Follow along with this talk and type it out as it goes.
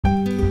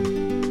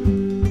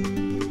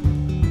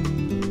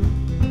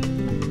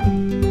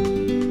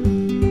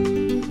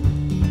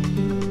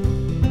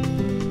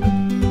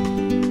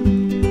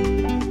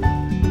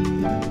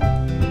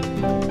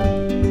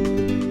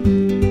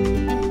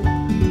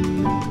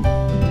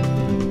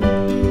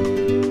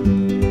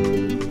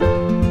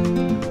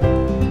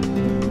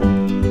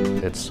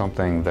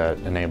something that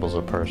enables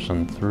a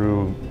person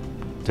through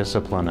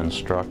discipline and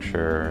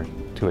structure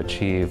to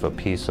achieve a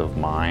peace of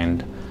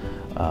mind.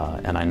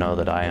 And I know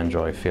that I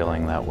enjoy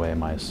feeling that way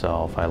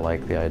myself. I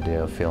like the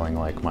idea of feeling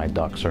like my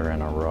ducks are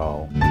in a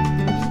row.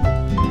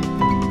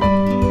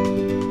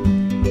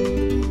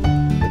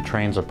 It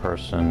trains a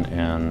person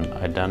in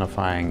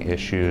identifying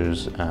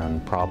issues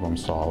and problem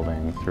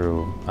solving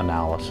through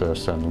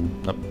analysis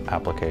and the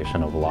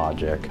application of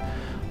logic.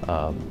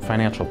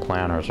 Financial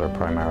planners are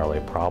primarily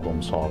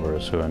problem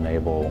solvers who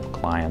enable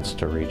clients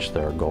to reach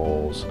their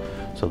goals.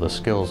 So the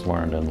skills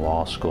learned in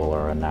law school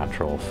are a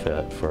natural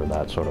fit for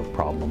that sort of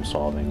problem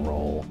solving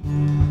role.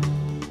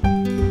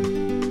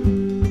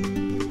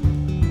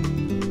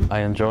 I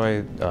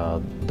enjoy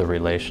the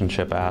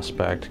relationship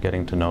aspect,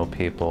 getting to know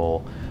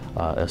people,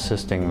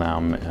 assisting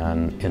them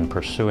in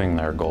pursuing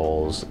their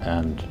goals,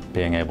 and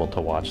being able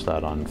to watch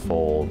that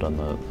unfold and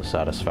the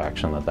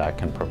satisfaction that that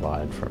can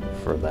provide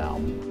for them.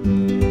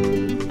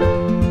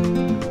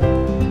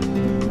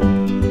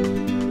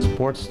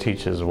 Sports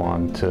teaches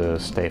one to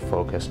stay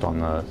focused on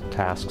the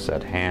tasks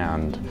at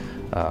hand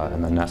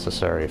and the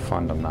necessary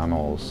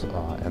fundamentals,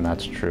 and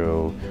that's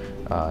true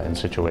in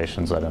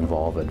situations that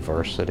involve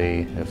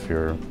adversity. If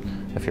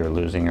you're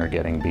losing or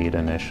getting beat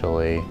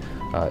initially.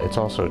 It's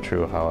also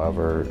true,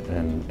 however,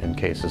 in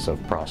cases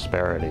of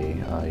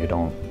prosperity. You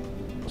don't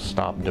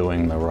stop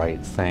doing the right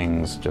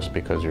things just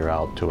because you're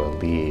out to a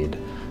lead.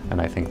 And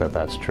I think that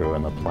that's true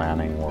in the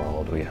planning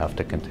world. We have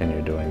to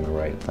continue doing the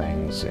right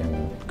things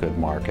in good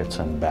markets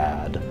and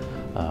bad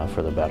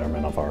for the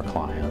betterment of our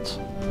clients.